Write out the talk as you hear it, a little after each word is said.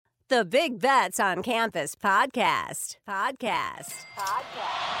The Big Bets on Campus podcast. All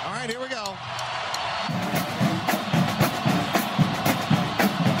right, here we go.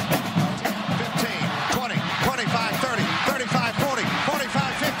 15, 20, 25, 30, 35, 40,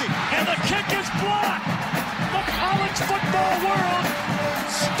 45, 50. And the kick is blocked. The college football world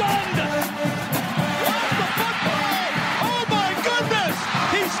stunned. Lost the football. Oh, my goodness.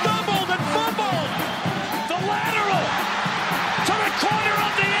 He stumbled and fumbled. The lateral to the corner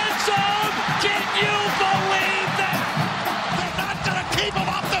of the end zone. Can you believe that? They're not going to keep him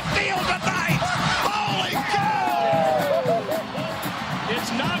off the field tonight. Holy cow.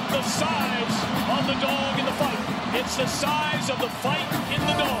 It's not the size of the dog in the fight. It's the size of the fight in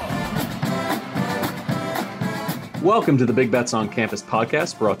the dog. Welcome to the Big Bets on Campus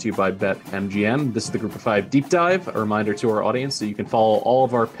podcast, brought to you by BetMGM. This is the Group of Five Deep Dive. A reminder to our audience that you can follow all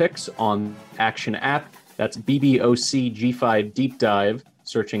of our picks on Action app. That's BBOC G5 Deep Dive,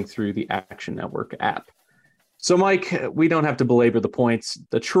 searching through the Action Network app. So, Mike, we don't have to belabor the points.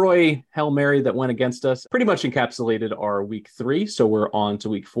 The Troy Hail Mary that went against us pretty much encapsulated our week 3. So we're on to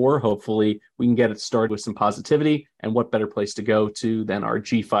week 4. Hopefully we can get it started with some positivity. And what better place to go to than our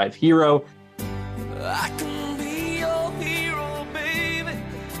G5 hero? I can be your hero, baby.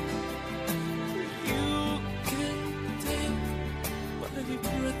 You can take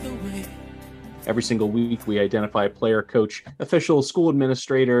my breath away. Every single week, we identify a player, coach, official, school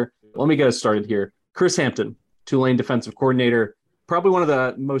administrator. Let me get us started here. Chris Hampton, Tulane defensive coordinator, probably one of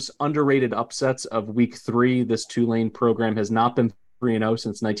the most underrated upsets of week 3. This Tulane program has not been 3-0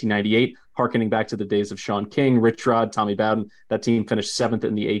 since 1998, harkening back to the days of Sean King, Rich Rod, Tommy Bowden. That team finished 7th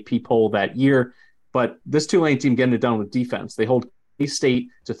in the AP poll that year. But this Tulane team getting it done with defense. They hold K-State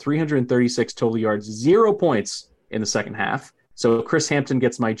to 336 total yards, 0 points in the second half. So Chris Hampton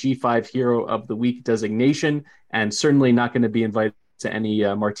gets my G5 Hero of the Week designation, and certainly not going to be invited to any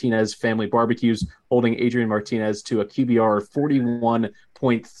Martinez family barbecues, holding Adrian Martinez to a QBR of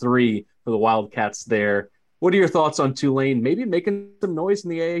 41.3 for the Wildcats there. What are your thoughts on Tulane maybe making some noise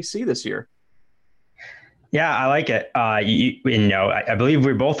in the AAC this year? Yeah, I like it. I believe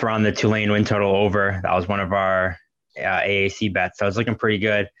we both were on the Tulane win total over. That was one of our AAC bets. So it's looking pretty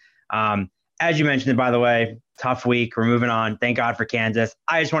good. As you mentioned, by the way, tough week. We're moving on. Thank God for Kansas.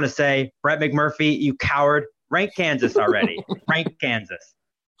 I just want to say, Brett McMurphy, you coward. Rank Kansas already. Rank Kansas.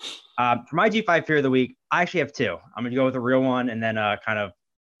 For my G5 Fear of the Week, I actually have 2. I'm going to go with a real one and then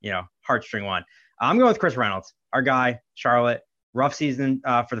heartstring one. I'm going with Chris Reynolds, our guy, Charlotte. Rough season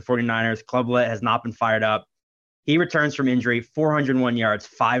for the 49ers. Clublet has not been fired up. He returns from injury, 401 yards,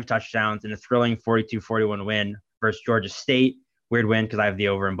 5 touchdowns, in a thrilling 42-41 win versus Georgia State. Weird win because I have the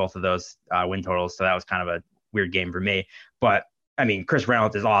over in both of those win totals, so that was kind of a weird game for me. But, I mean, Chris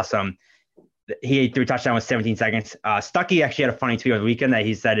Reynolds is awesome. He threw a touchdown with 17 seconds. Stuckey actually had a funny tweet over the weekend that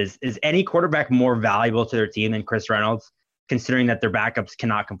he said, is any quarterback more valuable to their team than Chris Reynolds, considering that their backups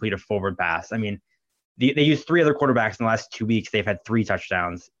cannot complete a forward pass? I mean, they used 3 other quarterbacks in the last 2 weeks. They've had 3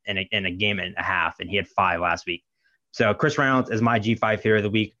 touchdowns in a game and a half, and he had 5 last week. So Chris Reynolds is my G5 Hero of the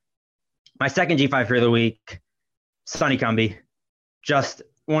Week. My second G5 Hero of the Week, Sonny Cumbie. Just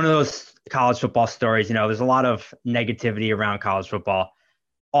one of those college football stories. You know, there's a lot of negativity around college football.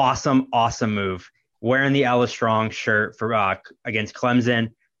 Awesome move. Wearing the Ella Strong shirt for against Clemson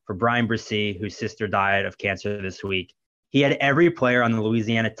for Brian Bresee, whose sister died of cancer this week. He had every player on the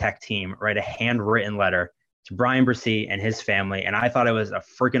Louisiana Tech team write a handwritten letter to Brian Bresee and his family, and I thought it was a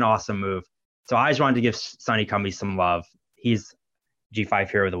freaking awesome move. So I just wanted to give Sonny Cumbie some love. He's G5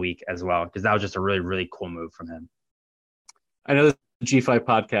 Hero of the Week as well, because that was just a really, really cool move from him. I know this is a G5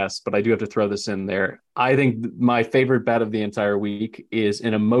 podcast, but I do have to throw this in there. I think my favorite bet of the entire week is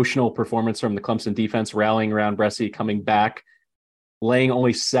an emotional performance from the Clemson defense, rallying around Bresee, coming back, laying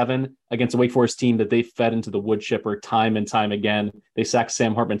only 7 against a Wake Forest team that they fed into the wood chipper time and time again. They sacked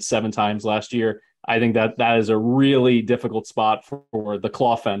Sam Hartman 7 times last year. I think that is a really difficult spot for the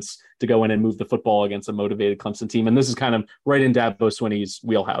claw fence to go in and move the football against a motivated Clemson team. And this is kind of right in Dabo Swinney's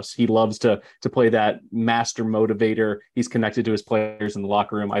wheelhouse. He loves to play that master motivator. He's connected to his players in the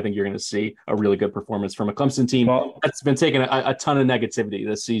locker room. I think you're going to see a really good performance from a Clemson team that's been taking a ton of negativity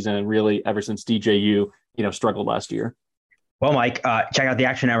this season, and really ever since DJU, struggled last year. Well, Mike, check out the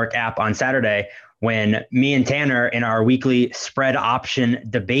Action Network app on Saturday when me and Tanner in our weekly spread option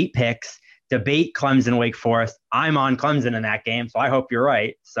debate picks debate Clemson Wake Forest. I'm on Clemson in that game, so I hope you're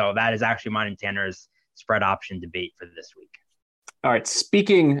right. So that is actually mine and Tanner's spread option debate for this week. All right.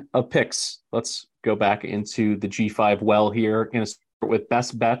 Speaking of picks, let's go back into the G5 well here. Going to start with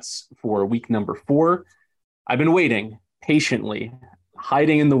best bets for week number 4. I've been waiting patiently,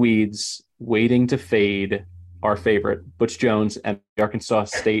 hiding in the weeds, waiting to fade our favorite, Butch Jones and the Arkansas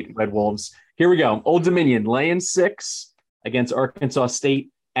State Red Wolves. Here we go. Old Dominion laying 6 against Arkansas State.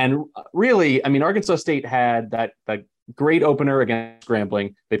 And really, I mean, Arkansas State had that great opener against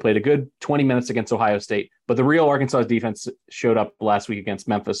Grambling. They played a good 20 minutes against Ohio State, but the real Arkansas defense showed up last week against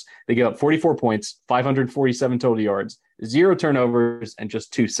Memphis. They gave up 44 points, 547 total yards, 0 turnovers, and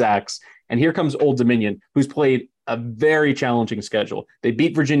just 2 sacks. And here comes Old Dominion, who's played a very challenging schedule. They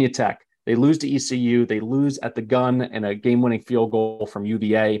beat Virginia Tech. They lose to ECU. They lose at the gun and a game-winning field goal from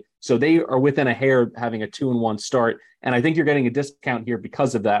UVA. So they are within a hair of having a 2-1 start. And I think you're getting a discount here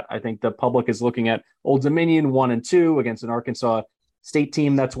because of that. I think the public is looking at Old Dominion 1-2 against an Arkansas State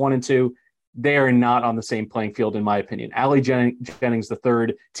team that's 1-2. They are not on the same playing field, in my opinion. Allie Jennings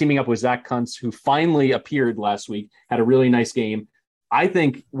III, teaming up with Zach Kuntz, who finally appeared last week, had a really nice game. I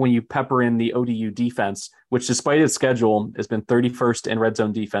think when you pepper in the ODU defense, which despite its schedule has been 31st in red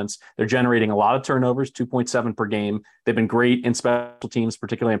zone defense, they're generating a lot of turnovers, 2.7 per game. They've been great in special teams,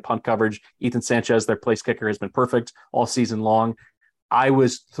 particularly in punt coverage. Ethan Sanchez, their place kicker, has been perfect all season long. I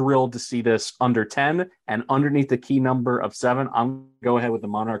was thrilled to see this under 10 and underneath the key number of 7. I'm going to go ahead with the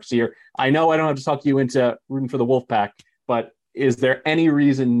Monarchs here. I know I don't have to talk you into rooting for the Wolfpack, but is there any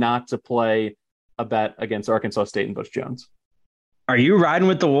reason not to play a bet against Arkansas State and Butch Jones? Are you riding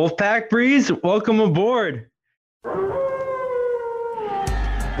with the Wolfpack, Breeze? Welcome aboard.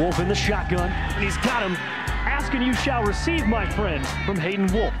 Wolf in the shotgun, and he's got him. Ask and you shall receive, my friend, from Hayden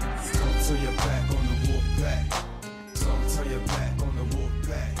Wolf.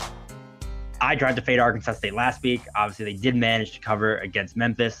 I tried to fade Arkansas State last week. Obviously, they did manage to cover against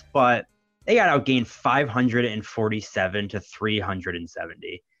Memphis, but they got outgained 547 to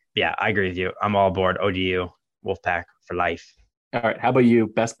 370. Yeah, I agree with you. I'm all aboard. ODU, Wolfpack for life. All right. How about you?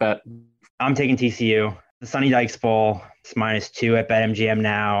 Best bet? I'm taking TCU. The Sonny Dykes Bowl. It's -2 at BetMGM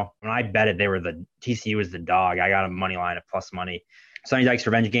now. When I bet it, TCU was the dog. I got a money line at plus money. Sonny Dykes'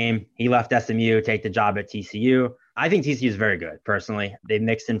 revenge game. He left SMU, take the job at TCU. I think TCU is very good, personally. They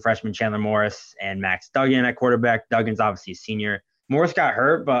mixed in freshman Chandler Morris and Max Duggan at quarterback. Duggan's obviously a senior. Morris got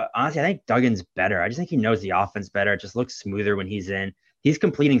hurt, but honestly, I think Duggan's better. I just think he knows the offense better. It just looks smoother when he's in. He's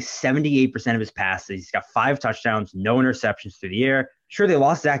completing 78% of his passes. He's got 5 touchdowns, no interceptions through the air. Sure, they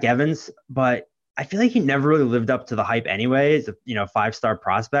lost Zach Evans, but I feel like he never really lived up to the hype anyway. He's a 5-star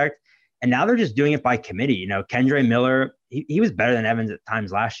prospect. And now they're just doing it by committee. Kendre Miller, he was better than Evans at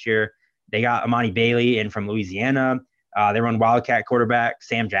times last year. They got Amani Bailey in from Louisiana. They run Wildcat quarterback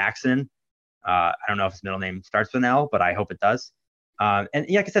Sam Jackson. I don't know if his middle name starts with an L, but I hope it does. And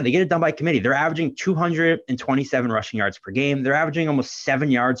like I said, they get it done by committee. They're averaging 227 rushing yards per game. They're averaging almost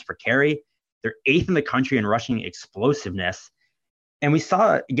 7 yards per carry. They're 8th in the country in rushing explosiveness. And we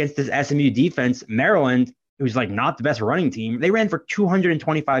saw against this SMU defense, Maryland, who's not the best running team, they ran for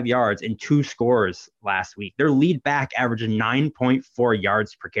 225 yards and 2 scores last week. Their lead back averages 9.4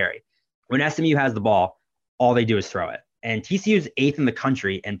 yards per carry. When SMU has the ball, all they do is throw it. And TCU is 8th in the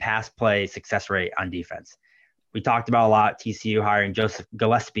country in pass play success rate on defense. We talked about a lot TCU hiring Joseph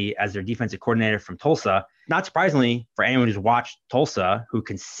Gillespie as their defensive coordinator from Tulsa. Not surprisingly, for anyone who's watched Tulsa, who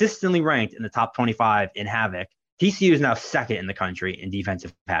consistently ranked in the top 25 in Havoc, TCU is now 2nd in the country in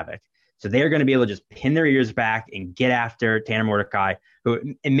defensive Havoc. So they're going to be able to just pin their ears back and get after Tanner Mordecai,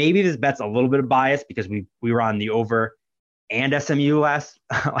 who, and maybe this bet's a little bit of bias because we were on the over and SMU last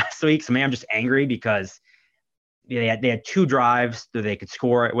week. So maybe I'm just angry because they had 2 drives that they could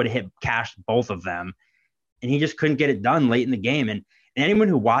score. It would have cashed both of them. And he just couldn't get it done late in the game. And anyone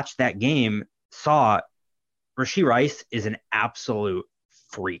who watched that game saw Rashee Rice is an absolute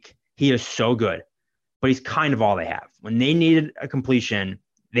freak. He is so good, but he's kind of all they have. When they needed a completion,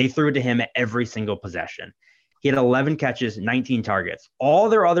 they threw it to him at every single possession. He had 11 catches, 19 targets. All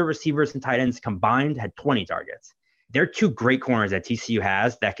their other receivers and tight ends combined had 20 targets. They're 2 great corners that TCU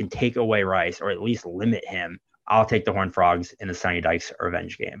has that can take away Rice or at least limit him. I'll take the Horned Frogs in the Sonny Dykes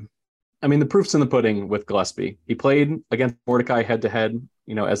revenge game. I mean, the proof's in the pudding with Gillespie. He played against Mordecai head-to-head,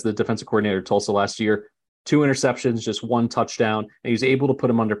 as the defensive coordinator at Tulsa last year. 2 interceptions, just 1 touchdown, and he was able to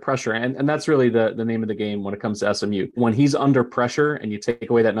put him under pressure. And that's really the name of the game when it comes to SMU. When he's under pressure and you take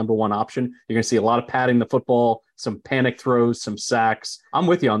away that number 1 option, you're going to see a lot of padding the football, some panic throws, some sacks. I'm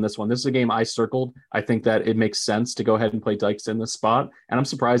with you on this one. This is a game I circled. I think that it makes sense to go ahead and play Dykes in this spot. And I'm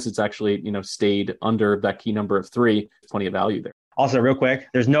surprised it's actually, stayed under that key number of 3. Plenty of value there. Also, real quick,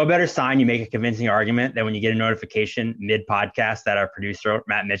 there's no better sign you make a convincing argument than when you get a notification mid-podcast that our producer,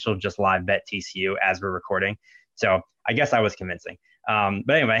 Matt Mitchell, just live bet TCU as we're recording. So I guess I was convincing. But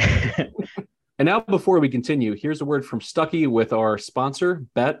anyway. And now before we continue, here's a word from Stuckey with our sponsor,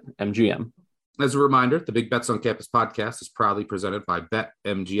 BetMGM. As a reminder, the Big Bets on Campus podcast is proudly presented by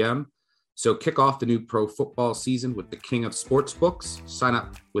BetMGM. So kick off the new pro football season with the king of sports books. Sign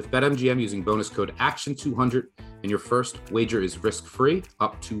up with BetMGM using bonus code ACTION200, and your first wager is risk-free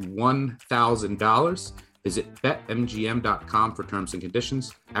up to $1,000. Visit BetMGM.com for terms and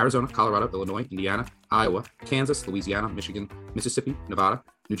conditions. Arizona, Colorado, Illinois, Indiana, Iowa, Kansas, Louisiana, Michigan, Mississippi, Nevada,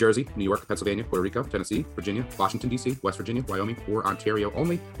 New Jersey, New York, Pennsylvania, Puerto Rico, Tennessee, Virginia, Washington, D.C., West Virginia, Wyoming, or Ontario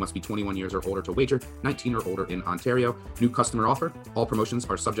only. Must be 21 years or older to wager, 19 or older in Ontario. New customer offer. All promotions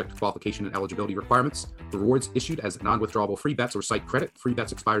are subject to qualification and eligibility requirements. Rewards issued as non-withdrawable free bets or site credit. Free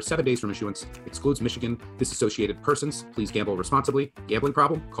bets expire 7 days from issuance. Excludes Michigan disassociated persons. Please gamble responsibly. Gambling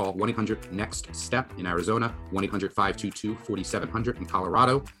problem? Call 1-800-NEXT-STEP in Arizona, 1-800-522-4700 in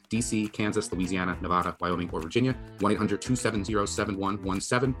Colorado, D.C., Kansas, Louisiana, Nevada, Wyoming, or Virginia,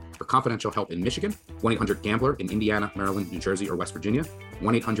 1-800-270-7117 for confidential help in Michigan, 1-800-GAMBLER in Indiana, Maryland, New Jersey, or West Virginia,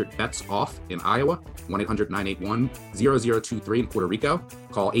 1-800-BETS-OFF in Iowa, 1-800-981-0023 in Puerto Rico,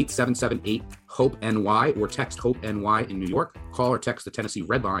 call 877-8-HOPE-NY or text HOPE-NY in New York, call or text the Tennessee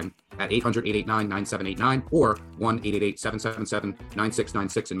Red Line at 800-889-9789 or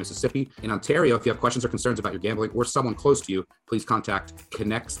 1-888-777-9696 in Mississippi. In Ontario, if you have questions or concerns about your gambling or someone close to you, please contact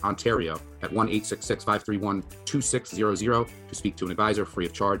Connects Ontario at 1-866-531-2600 to speak to an advisor free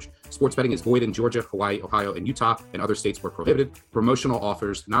of charge. Sports betting is void in Georgia, Hawaii, Ohio, and Utah, and other states where prohibited. Promotional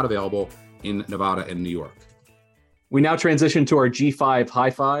offers not available in Nevada and New York. We now transition to our G5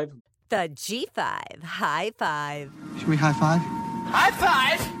 High Five. The G5 High Five. Should we high five? High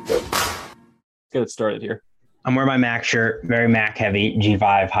five! Let's get it started here. I'm wearing my Mac shirt, very Mac heavy,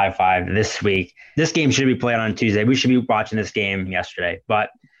 G5 High Five this week. This game should be played on Tuesday. We should be watching this game yesterday, but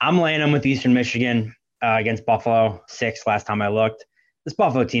I'm laying them with Eastern Michigan against Buffalo, 6 last time I looked. This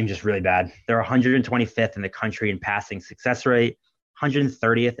Buffalo team is just really bad. They're 125th in the country in passing success rate,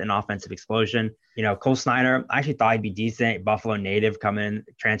 130th in offensive explosion. You know, Cole Snyder, I actually thought he'd be decent. Buffalo native coming in,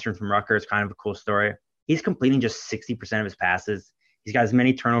 transferring from Rutgers, kind of a cool story. He's completing just 60% of his passes. He's got as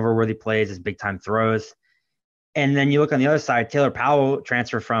many turnover-worthy plays as big-time throws. And then you look on the other side, Taylor Powell,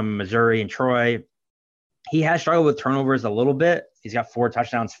 transfer from Missouri and Troy. He has struggled with turnovers a little bit. He's got 4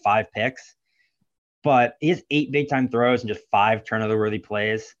 touchdowns, 5 picks. But he has 8 big-time throws and just 5 turnover-worthy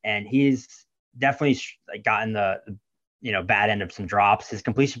plays. And he's definitely gotten the bad end of some drops. His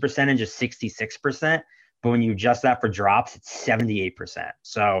completion percentage is 66%. But when you adjust that for drops, it's 78%.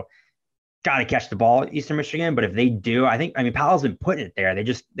 So got to catch the ball at Eastern Michigan. But if they do, Powell's been putting it there.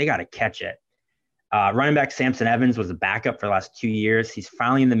 They got to catch it. Running back Samson Evans was a backup for the last 2 years. He's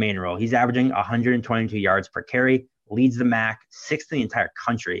finally in the main role. He's averaging 122 yards per carry, leads the MAC, 6th in the entire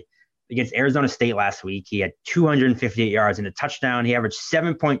country. Against Arizona State last week, he had 258 yards and a touchdown. He averaged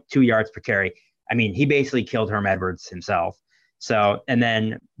 7.2 yards per carry. I mean, he basically killed Herm Edwards himself. So, and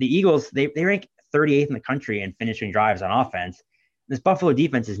then the Eagles, they rank 38th in the country in finishing drives on offense. This Buffalo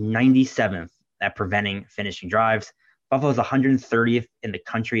defense is 97th at preventing finishing drives. Buffalo's 130th in the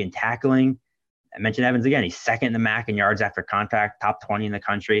country in tackling. I mentioned Evans again. He's 2nd in the MAC in yards after contact, top 20 in the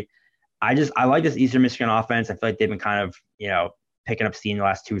country. I like this Eastern Michigan offense. I feel like they've been kind of, picking up steam the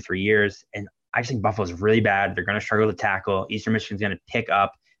last 2 or 3 years. And I just think Buffalo's really bad. They're going to struggle to tackle. Eastern Michigan's going to pick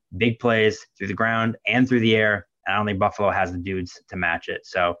up big plays through the ground and through the air. And I don't think Buffalo has the dudes to match it.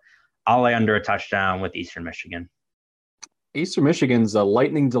 So I'll lay under a touchdown with Eastern Michigan. Eastern Michigan's a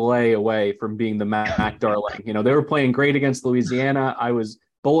lightning delay away from being the MAC darling. They were playing great against Louisiana. I was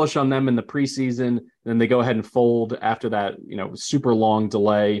bullish on them in the preseason. Then they go ahead and fold after that, super long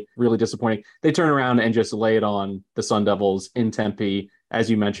delay, really disappointing. They turn around and just lay it on the Sun Devils in Tempe,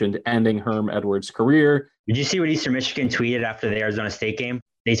 as you mentioned, ending Herm Edwards' career. Did you see what Eastern Michigan tweeted after the Arizona State game?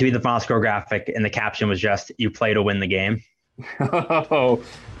 They tweeted the final score graphic, and the caption was just, "You play to win the game." Oh,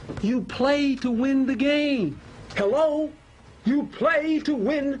 you play to win the game. Hello? You play to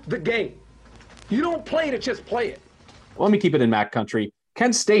win the game. You don't play to just play it. Well, let me keep it in MAC country.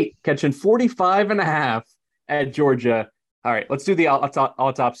 Kent State catching 45.5 at Georgia. All right, let's do the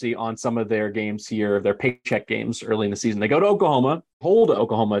autopsy on some of their games here, their paycheck games early in the season. They go to Oklahoma, hold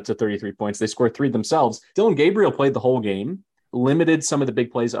Oklahoma to 33 points. They score 3 themselves. Dillon Gabriel played the whole game, limited some of the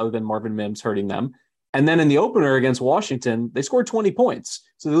big plays other than Marvin Mims hurting them. And then in the opener against Washington, they scored 20 points.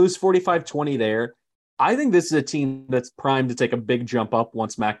 So they lose 45-20 there. I think this is a team that's primed to take a big jump up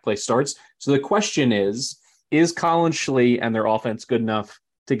once MAC play starts. So the question is Colin Schlee and their offense good enough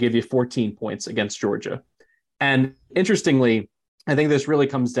to give you 14 points against Georgia? And interestingly, I think this really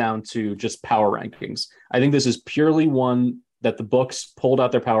comes down to just power rankings. I think this is purely one that the books pulled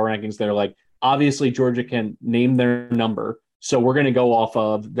out their power rankings. They're like, obviously Georgia can name their number. So we're going to go off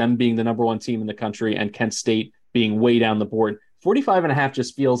of them being the number 1 team in the country and Kent State being way down the board. 45.5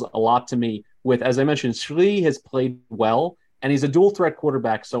 just feels a lot to me with, as I mentioned, Schlee has played well. and he's a dual threat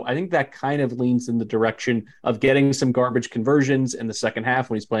quarterback. So I think that kind of leans in the direction of getting some garbage conversions in the second half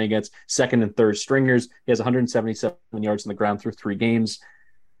when he's playing against second and third stringers. He has 177 yards on the ground through 3 games.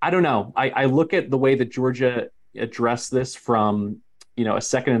 I don't know. I look at the way that Georgia addressed this from, a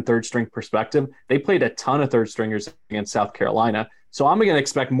second and third string perspective. They played a ton of third stringers against South Carolina. So I'm going to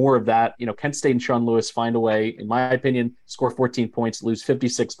expect more of that. Kent State and Sean Lewis find a way, in my opinion, score 14 points, lose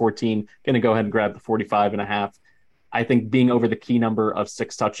 56-14, going to go ahead and grab the 45.5. I think being over the key number of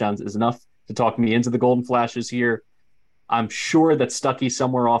 6 touchdowns is enough to talk me into the Golden Flashes here. I'm sure that Stuckey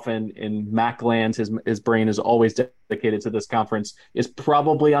somewhere off in Mac lands, his brain is always dedicated to this conference, is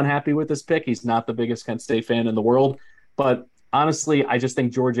probably unhappy with this pick. He's not the biggest Kent State fan in the world. But honestly, I just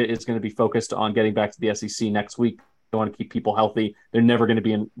think Georgia is going to be focused on getting back to the SEC next week. They want to keep people healthy. They're never going to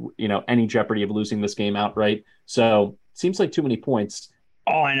be in, any jeopardy of losing this game outright. So it seems like too many points.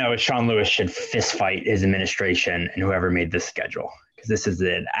 All I know is Sean Lewis should fist fight his administration and whoever made this schedule, because this is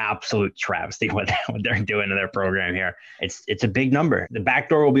an absolute travesty what they're doing to their program here. It's a big number. The back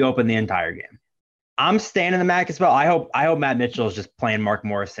door will be open the entire game. I'm staying in the MAC as well. I hope Matt Mitchell is just playing Mark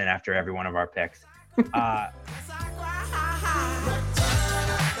Morrison after every one of our picks.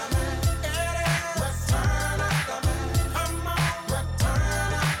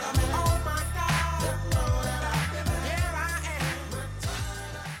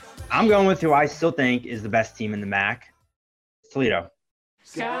 I'm going with who I still think is the best team in the MAC, Toledo.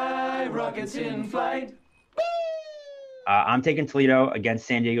 Skyrockets in flight. I'm taking Toledo against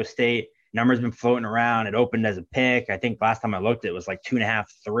San Diego State. Number's been floating around. It opened as a pick. I think last time I looked, it was like 2.5,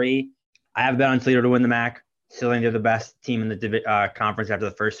 3. I have bet on Toledo to win the MAC. Still think they're the best team in the conference after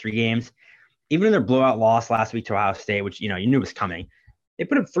the first 3 games. Even in their blowout loss last week to Ohio State, which, you knew was coming, they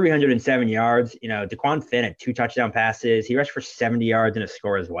put up 307 yards. DeQuan Finn had 2 touchdown passes. He rushed for 70 yards and a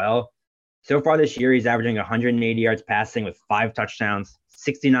score as well. So far this year, he's averaging 180 yards passing with 5 touchdowns,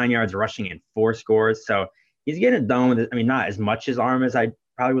 69 yards rushing and 4 scores. So he's getting it done with it. I mean, not as much his arm as I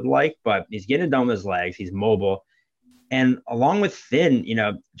probably would like, but he's getting it done with his legs. He's mobile. And along with Finn,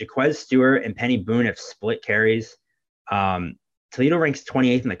 Jaquez Stewart and Penny Boone have split carries. Toledo ranks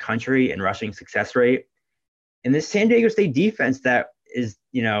 28th in the country in rushing success rate. And this San Diego State defense that is,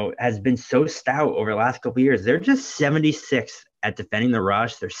 has been so stout over the last couple of years, they're just 76th at defending the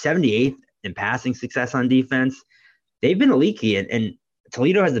rush. They're 78th in passing success on defense. They've been leaky, and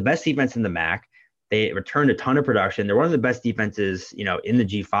Toledo has the best defense in the MAC. They returned a ton of production. They're one of the best defenses, in the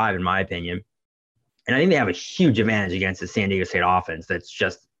G5, in my opinion. And I think they have a huge advantage against the San Diego State offense that's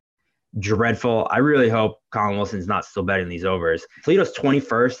just dreadful. I really hope Colin Wilson's not still betting these overs. Toledo's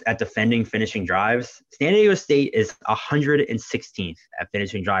 21st at defending finishing drives. San Diego State is 116th at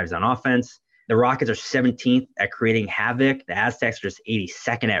finishing drives on offense. The Rockets are 17th at creating havoc. The Aztecs are just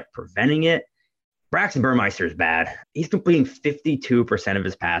 82nd at preventing it. Braxton Burmeister is bad. He's completing 52% of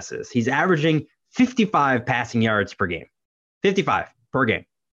his passes. He's averaging 55 passing yards per game. 55 per game.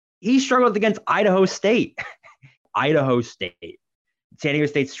 He struggled against Idaho State. Idaho State. San Diego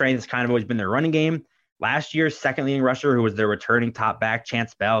State's strength has kind of always been their running game. Last year's second leading rusher, who was their returning top back,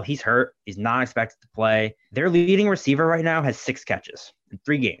 Chance Bell, he's hurt. He's not expected to play. Their leading receiver right now has 6 catches in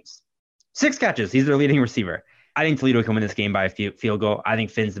 3 games. 6 catches. He's their leading receiver. I think Toledo can win this game by a field goal. I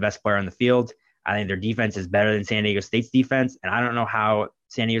think Finn's the best player on the field. I think their defense is better than San Diego State's defense. And I don't know how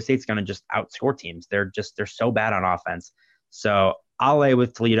San Diego State's going to just outscore teams. They're so bad on offense. So I'll lay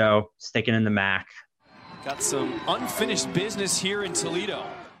with Toledo, sticking in the MAC. Got some unfinished business here in Toledo.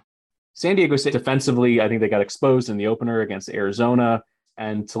 San Diego State defensively, I think they got exposed in the opener against Arizona,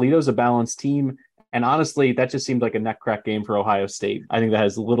 and Toledo's a balanced team. And honestly, that just seemed like a neck crack game for Ohio State. I think that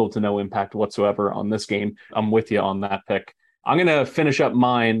has little to no impact whatsoever on this game. I'm with you on that pick. I'm going to finish up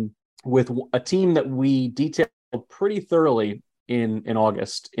mine with a team that we detailed pretty thoroughly in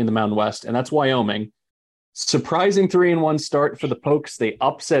August in the Mountain West, and that's Wyoming. Surprising 3-1 start for the Pokes. They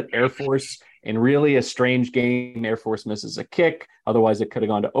upset Air Force in really a strange game. Air Force misses a kick. Otherwise, it could have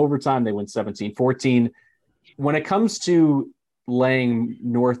gone to overtime. They win 17-14. When it comes to laying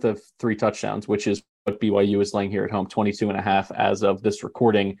north of 3 touchdowns, which is what BYU is laying here at home, 22.5 as of this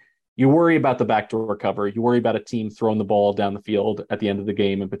recording, you worry about the backdoor cover. You worry about a team throwing the ball down the field at the end of the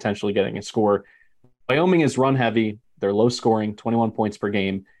game and potentially getting a score. Wyoming is run heavy. They're low scoring, 21 points per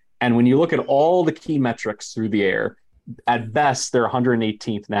game. And when you look at all the key metrics through the air, at best, they're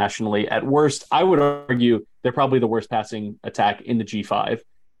 118th nationally. At worst, I would argue they're probably the worst passing attack in the G5.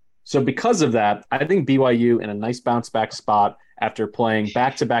 So because of that, I think BYU in a nice bounce back spot after playing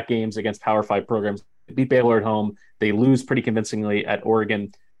back-to-back games against Power 5 programs. They beat Baylor at home. They lose pretty convincingly at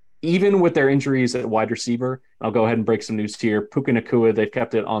Oregon. Even with their injuries at wide receiver, I'll go ahead and break some news here. Puka Nacua, they've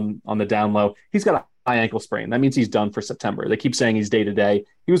kept it on the down low. He's got a high ankle sprain. That means he's done for September. They keep saying he's day to day.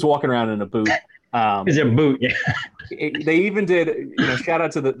 He was walking around in a boot. Is it a boot? Yeah. They even did, shout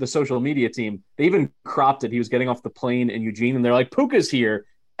out to the social media team. They even cropped it. He was getting off the plane in Eugene, and they're like, Puka's here.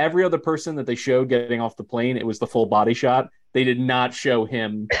 Every other person that they showed getting off the plane, it was the full body shot. They did not show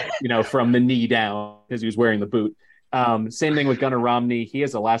him, from the knee down because he was wearing the boot. Same thing with Gunnar Romney. He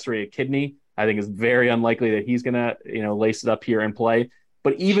has a lacerated kidney. I think it's very unlikely that he's going to, lace it up here and play.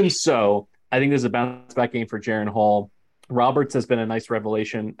 But even so, I think there's a bounce back game for Jaren Hall. Roberts has been a nice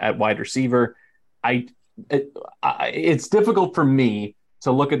revelation at wide receiver. It's difficult for me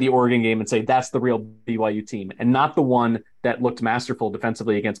to look at the Oregon game and say that's the real BYU team and not the one that looked masterful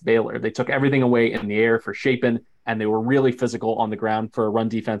defensively against Baylor. They took everything away in the air for Shapen, and they were really physical on the ground for a run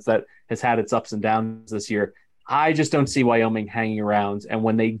defense that has had its ups and downs this year. I just don't see Wyoming hanging around. And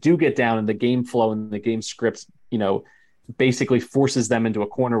when they do get down and the game flow and the game scripts, basically forces them into a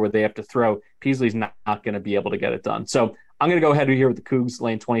corner where they have to throw, Peasley's not going to be able to get it done. So I'm going to go ahead here with the Cougs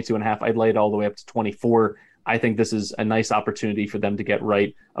laying 22.5. I'd lay it all the way up to 24. I think this is a nice opportunity for them to get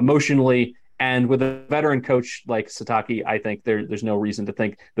right emotionally. And with a veteran coach like Satake, I think there's no reason to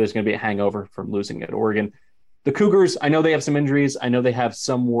think there's going to be a hangover from losing at Oregon. The Cougars, I know they have some injuries. I know they have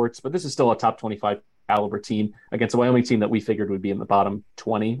some warts, but this is still a top 25 caliber team against a Wyoming team that we figured would be in the bottom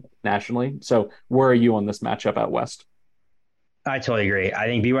 20 nationally. So where are you on this matchup out West? I totally agree. I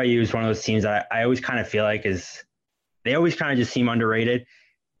think BYU is one of those teams that I always kind of feel like they always kind of just seem underrated.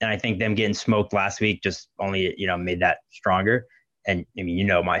 And I think them getting smoked last week just only, made that stronger. And I mean,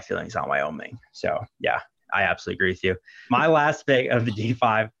 my feelings on Wyoming. So yeah, I absolutely agree with you. My last pick of the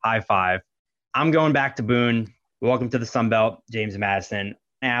G5 high five, I'm going back to Boone. Welcome to the Sun Belt, James Madison,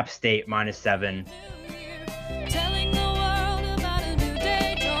 App State -7. Telling the world about a new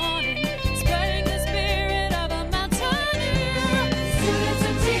day dawning, spreading the spirit of a mountaineer. Students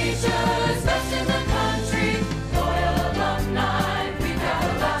and teachers, best in the country, loyal alumni, we got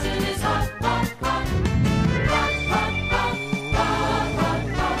a lot in this hot, hot, hot, hot, hot, hot, hot, hot,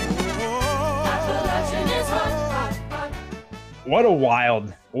 hot. Appalachian is hot, hot, hot. What a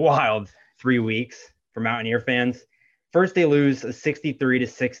wild 3 weeks for Mountaineer fans. First, they lose a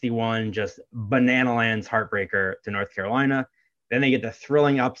 63-61, just banana lands heartbreaker to North Carolina. Then they get the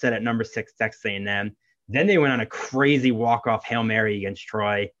thrilling upset at number 6 Texas A&M. Then they went on a crazy walk-off Hail Mary against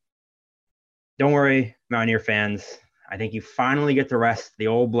Troy. Don't worry, Mountaineer fans. I think you finally get to rest the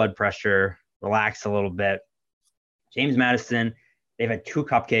old blood pressure, relax a little bit. James Madison, they've had 2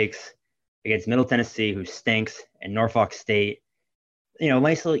 cupcakes against Middle Tennessee, who stinks, and Norfolk State.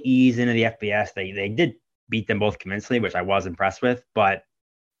 Nice little ease into the FBS. They did beat them both convincingly, which I was impressed with. But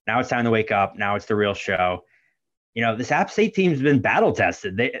now it's time to wake up. Now it's the real show. This App State team's been battle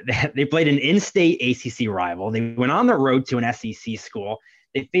tested. They played an in-state ACC rival. They went on the road to an SEC school.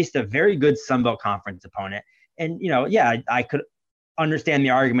 They faced a very good Sun Belt Conference opponent. And, I could understand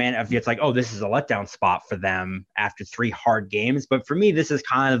the argument if it's like, oh, this is a letdown spot for them after 3 hard games. But for me, this is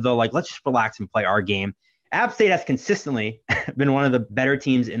kind of the let's just relax and play our game. App State has consistently been one of the better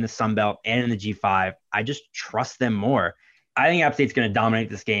teams in the Sun Belt and in the G5. I just trust them more. I think App State's going to dominate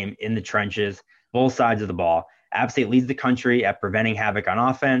this game in the trenches, both sides of the ball. App State leads the country at preventing havoc on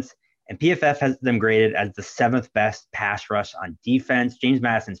offense, and PFF has them graded as the 7th best pass rush on defense. James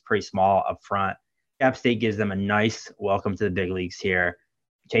Madison's pretty small up front. App State gives them a nice welcome to the big leagues here.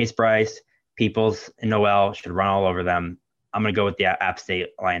 Chase Bryce, Peoples, and Noel should run all over them. I'm going to go with the App State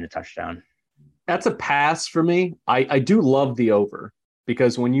laying a touchdown. That's a pass for me. I do love the over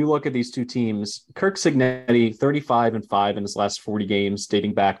because when you look at these two teams, Kirk Cignetti, 35-5 in his last 40 games,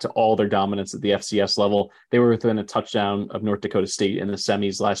 dating back to all their dominance at the FCS level. They were within a touchdown of North Dakota State in the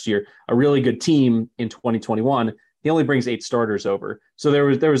semis last year. A really good team in 2021. He only brings 8 starters over. So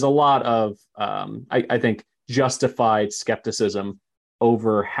there was a lot of, I think, justified skepticism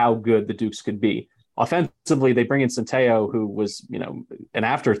over how good the Dukes could be. Offensively, they bring in Centeio, who was, an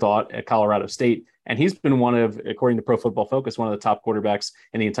afterthought at Colorado State. And he's been one of, according to Pro Football Focus, one of the top quarterbacks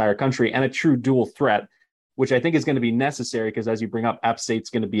in the entire country and a true dual threat, which I think is going to be necessary because as you bring up, App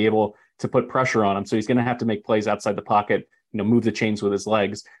State's going to be able to put pressure on him. So he's going to have to make plays outside the pocket, move the chains with his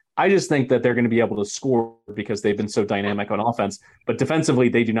legs. I just think that they're going to be able to score because they've been so dynamic on offense. But defensively,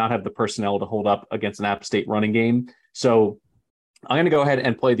 they do not have the personnel to hold up against an App State running game. So I'm going to go ahead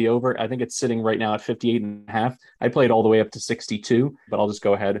and play the over. I think it's sitting right now at 58.5. I played all the way up to 62, but I'll just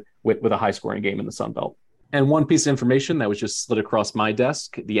go ahead with a high scoring game in the Sun Belt. And one piece of information that was just slid across my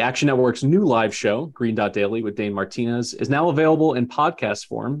desk, the Action Network's new live show, Green Dot Daily with Dane Martinez, is now available in podcast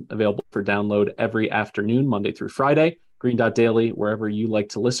form, available for download every afternoon, Monday through Friday. Green Dot Daily, wherever you like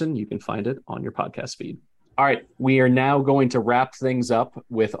to listen, you can find it on your podcast feed. All right, we are now going to wrap things up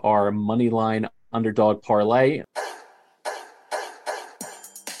with our Moneyline underdog parlay.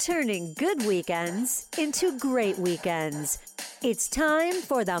 Turning good weekends into great weekends. It's time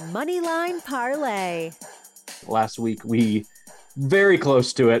for the Moneyline Parlay. Last week, we very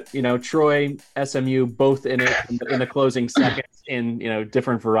close to it. Troy, SMU, both in it in the closing seconds in,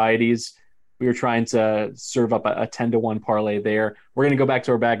 different varieties. We were trying to serve up a 10-1 parlay there. We're going to go back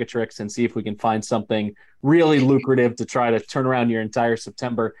to our bag of tricks and see if we can find something really lucrative to try to turn around your entire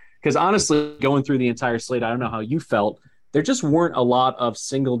September. Because honestly, going through the entire slate, I don't know how you felt. There just weren't a lot of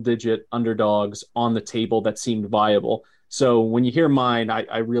single-digit underdogs on the table that seemed viable. So when you hear mine,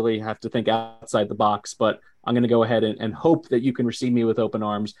 I really have to think outside the box. But I'm going to go ahead and hope that you can receive me with open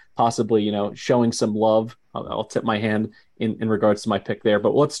arms, possibly, showing some love. I'll tip my hand in regards to my pick there.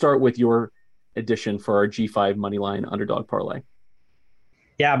 But let's start with your addition for our G5 Moneyline Underdog Parlay.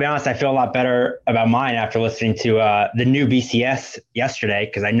 Yeah, I'll be honest, I feel a lot better about mine after listening to the new BCS yesterday,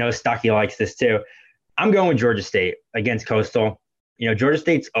 because I know Stucky likes this too. I'm going with Georgia State against Coastal. Georgia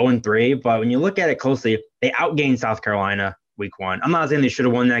State's 0-3, but when you look at it closely, they outgained South Carolina week 1. I'm not saying they should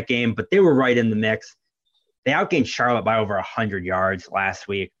have won that game, but they were right in the mix. They outgained Charlotte by over 100 yards last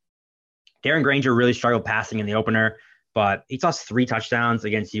week. Darren Granger really struggled passing in the opener, but he tossed 3 touchdowns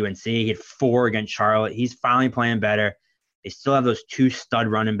against UNC. He had 4 against Charlotte. He's finally playing better. They still have those 2 stud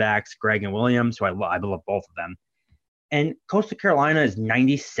running backs, Greg and Williams, who I love both of them. And Coastal Carolina is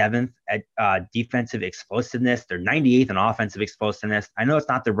 97th at defensive explosiveness. They're 98th in offensive explosiveness. I know it's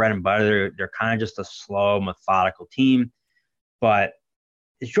not their bread and butter. They're kind of just a slow, methodical team. But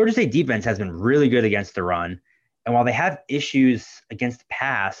this Georgia State defense has been really good against the run. And while they have issues against the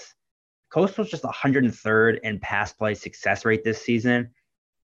pass, Coastal's just 103rd in pass play success rate this season.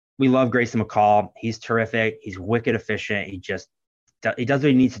 We love Grayson McCall. He's terrific. He's wicked efficient. He does what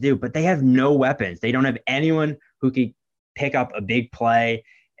he needs to do. But they have no weapons. They don't have anyone who could pick up a big play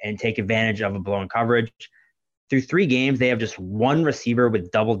and take advantage of a blown coverage. Through 3 games, they have just 1 receiver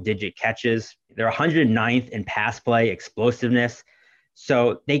with double-digit catches. They're 109th in pass play explosiveness.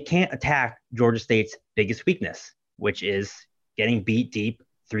 So they can't attack Georgia State's biggest weakness, which is getting beat deep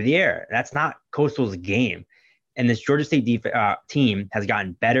through the air. That's not Coastal's game. And this Georgia State team has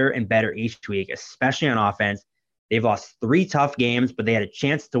gotten better and better each week, especially on offense. They've lost 3 tough games, but they had a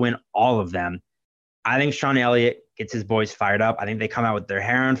chance to win all of them. I think Sean Elliott gets his boys fired up. I think they come out with their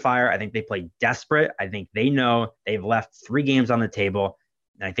hair on fire. I think they play desperate. I think they know they've left 3 games on the table.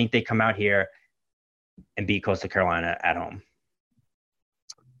 And I think they come out here and beat Coastal Carolina at home.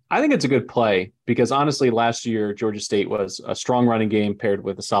 I think it's a good play because honestly, last year, Georgia State was a strong running game paired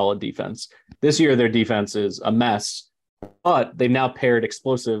with a solid defense. This year, their defense is a mess, but they've now paired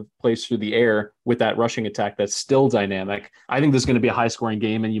explosive plays through the air with that rushing attack that's still dynamic. I think this is going to be a high scoring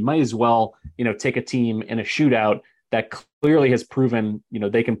game, and you might as well, take a team in a shootout that clearly has proven,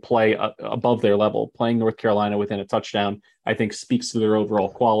 they can play above their level. Playing North Carolina within a touchdown, I think speaks to their overall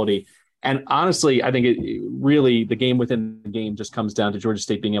quality. And honestly, I think the game within the game just comes down to Georgia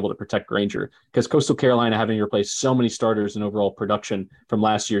State being able to protect Granger, because Coastal Carolina having to replace so many starters in overall production from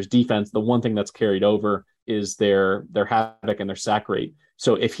last year's defense. The one thing that's carried over is their havoc and their sack rate.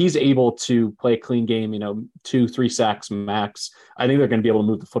 So if he's able to play a clean game, 2-3 sacks max, I think they're going to be able to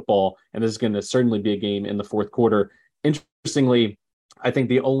move the football. And this is going to certainly be a game in the fourth quarter. Interestingly, I think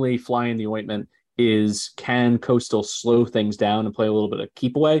the only fly in the ointment is, can Coastal slow things down and play a little bit of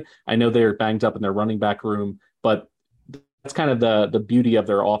keep away? I know they're banged up in their running back room, but that's kind of the beauty of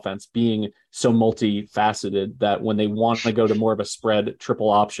their offense being so multifaceted that when they want to go to more of a spread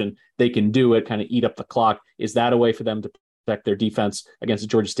triple option, they can do it, kind of eat up the clock. Is that a way for them to protect their defense against a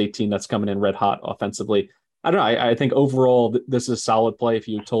Georgia State team that's coming in red hot offensively? I don't know. I think overall this is a solid play. If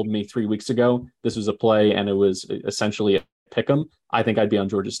you told me 3 weeks ago this was a play and it was essentially a pick 'em, I think I'd be on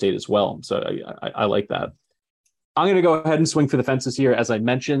Georgia State as well. So I like that. I'm going to go ahead and swing for the fences here. As I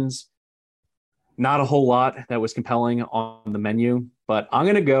mentioned, not a whole lot that was compelling on the menu, but I'm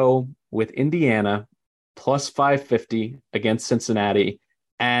going to go with Indiana plus 550 against Cincinnati.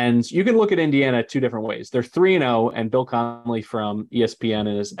 And you can look at Indiana 2 different ways. They're 3-0, and Bill Connolly from ESPN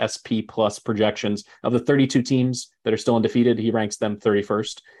and his SP Plus projections of the 32 teams that are still undefeated, he ranks them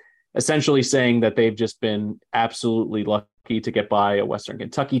 31st, essentially saying that they've just been absolutely lucky to get by a Western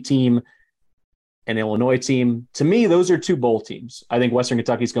Kentucky team, an Illinois team. To me, those are 2 bowl teams. I think Western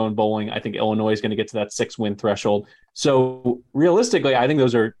Kentucky's going bowling. I think Illinois is going to get to that 6-win threshold. So realistically, I think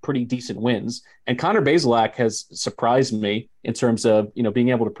those are pretty decent wins. And Connor Bazelak has surprised me in terms of, being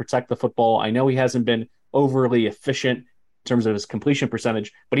able to protect the football. I know he hasn't been overly efficient in terms of his completion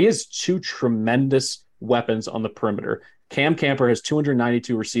percentage, but he has 2 tremendous weapons on the perimeter. Cam Camper has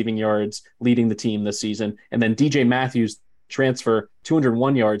 292 receiving yards leading the team this season. And then DJ Matthews, transfer,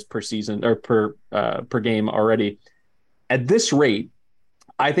 201 yards per season or per game already. At this rate,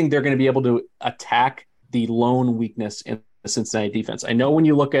 I think they're going to be able to attack the lone weakness in the Cincinnati defense. I know when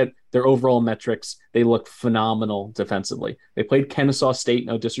you look at their overall metrics, they look phenomenal defensively. They played Kennesaw State,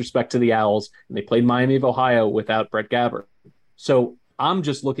 no disrespect to the Owls, and they played Miami of Ohio without Brett Gabbert. So I'm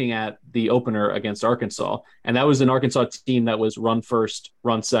just looking at the opener against Arkansas, and that was an Arkansas team that was run first,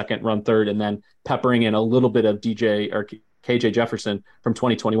 run second, run third, and then peppering in a little bit of KJ Jefferson from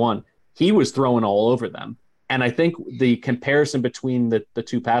 2021. He was throwing all over them. And I think the comparison between the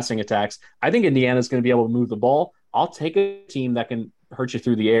two passing attacks, I think Indiana's going to be able to move the ball. I'll take a team that can hurt you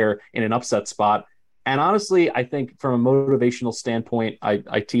through the air in an upset spot. And honestly, I think from a motivational standpoint, I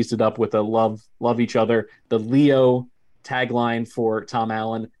teased it up with a love each other. The Leo tagline for Tom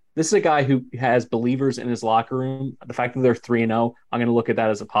Allen. This is a guy who has believers in his locker room. The fact that they're 3-0, I'm going to look at that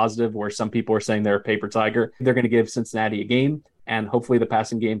as a positive, where some people are saying they're a paper tiger. They're going to give Cincinnati a game, and hopefully the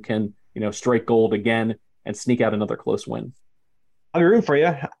passing game can, strike gold again and sneak out another close win. I'll be rooting for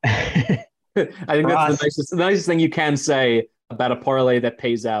you. I think that's the nicest thing you can say about a parlay that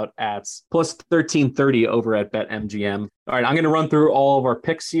pays out at plus 1330 over at BetMGM. All right, I'm going to run through all of our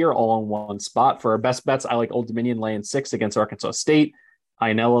picks here all in one spot. For our best bets, I like Old Dominion laying 6 against Arkansas State.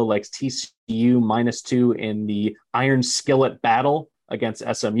 Ianella likes TCU -2 in the Iron Skillet battle against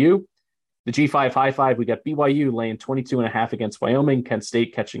SMU. The G5 High Five, we got BYU laying 22.5 against Wyoming. Kent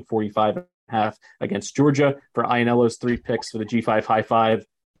State catching 45.5 against Georgia. For Ianella's 3 picks for the G5 High Five,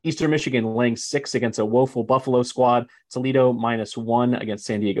 Eastern Michigan laying 6 against a woeful Buffalo squad. Toledo -1 against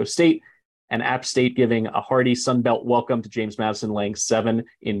San Diego State. And App State giving a hearty Sun Belt welcome to James Madison laying 7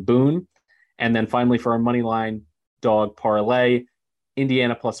 in Boone. And then finally for our money line dog parlay,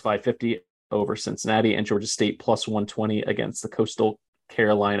 Indiana plus 550 over Cincinnati, and Georgia State plus 120 against the Coastal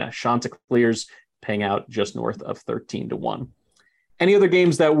Carolina Chanticleers, paying out just north of 13-1. Any other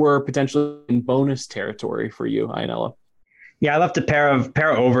games that were potentially in bonus territory for you, Ianella? Yeah, I left a pair of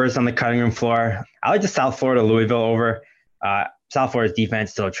overs on the cutting room floor. I like the South Florida Louisville over. South Florida's defense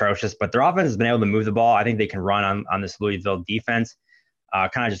is still atrocious, but their offense has been able to move the ball. I think they can run on this Louisville defense.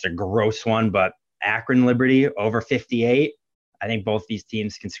 Kind of just a gross one, but Akron Liberty over 58. I think both these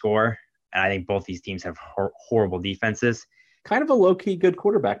teams can score, and I think both these teams have horrible defenses. Kind of a low-key good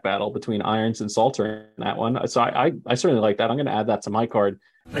quarterback battle between Irons and Salter in that one. So I certainly like that. I'm going to add that to my card.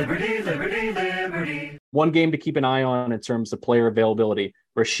 Liberty, liberty, liberty. One game to keep an eye on in terms of player availability.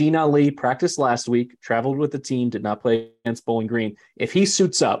 Rasheen Ali practiced last week, traveled with the team, did not play against Bowling Green. If he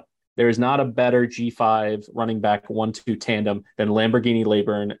suits up, there is not a better G5 running back 1-2 tandem than Lamborghini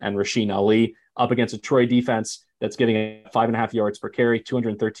Layburn and Rasheen Ali up against a Troy defense that's getting 5.5 yards per carry,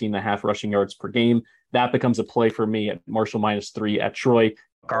 213.5 rushing yards per game. That becomes a play for me at Marshall -3 at Troy.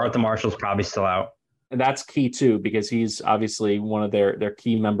 Garrett the Marshall's probably still out. And that's key too, because he's obviously one of their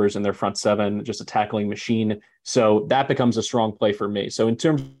key members in their front seven, just a tackling machine. So that becomes a strong play for me. So in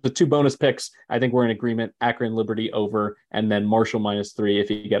terms of the 2 bonus picks, I think we're in agreement. Akron Liberty over, and then Marshall -3 if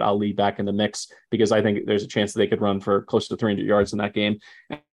you get Ali back in the mix, because I think there's a chance that they could run for close to 300 yards in that game.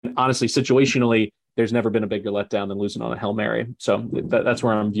 And honestly, situationally, there's never been a bigger letdown than losing on a Hail Mary. So that's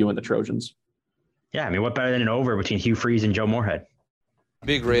where I'm viewing the Trojans. Yeah, I mean, what better than an over between Hugh Freeze and Joe Moorhead?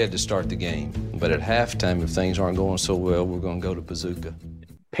 Big Red to start the game, but at halftime, if things aren't going so well, we're going to go to Bazooka.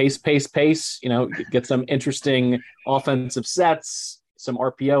 Pace. Get some interesting offensive sets, some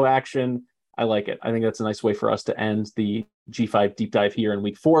RPO action. I like it. I think that's a nice way for us to end the G5 deep dive here in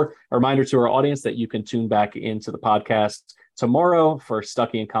week 4. A reminder to our audience that you can tune back into the podcast tomorrow for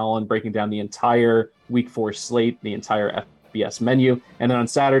Stuckey and Colin breaking down the entire week 4 slate, the entire FBS menu. And then on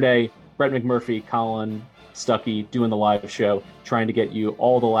Saturday, Brett McMurphy, Colin, Stuckey doing the live show, trying to get you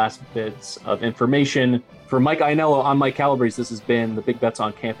all the last bits of information. For Mike Ianello, I'm Mike Calabrese. This has been the Big Bets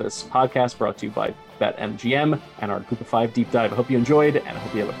on Campus podcast, brought to you by BetMGM and our Group of 5 deep dive. I hope you enjoyed, and I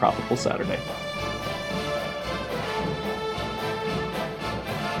hope you have a profitable Saturday.